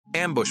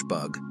Ambush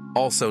Bug,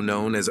 also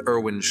known as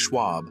Erwin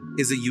Schwab,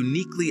 is a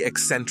uniquely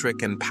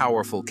eccentric and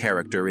powerful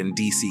character in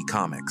DC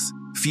Comics.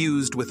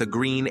 Fused with a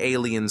green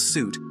alien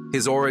suit,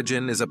 his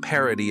origin is a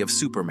parody of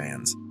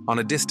Superman's. On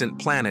a distant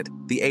planet,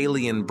 the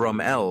alien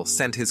Brum-El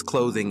sent his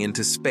clothing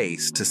into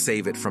space to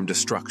save it from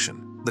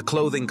destruction. The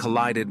clothing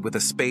collided with a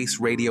space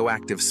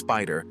radioactive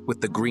spider, with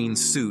the green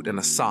suit and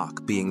a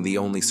sock being the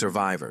only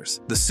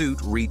survivors. The suit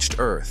reached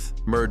Earth,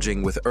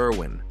 merging with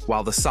Erwin,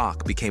 while the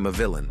sock became a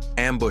villain.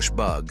 Ambush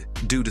Bug,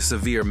 due to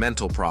severe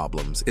mental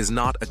problems, is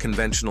not a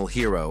conventional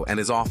hero and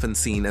is often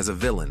seen as a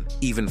villain,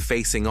 even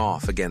facing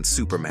off against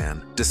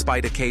Superman.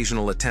 Despite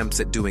occasional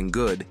attempts at doing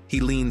good, he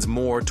leans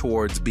more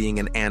towards being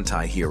an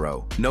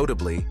anti-hero.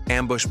 Notably,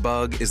 Ambush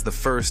Bug is the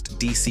first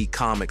DC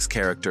Comics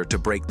character to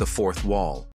break the fourth wall.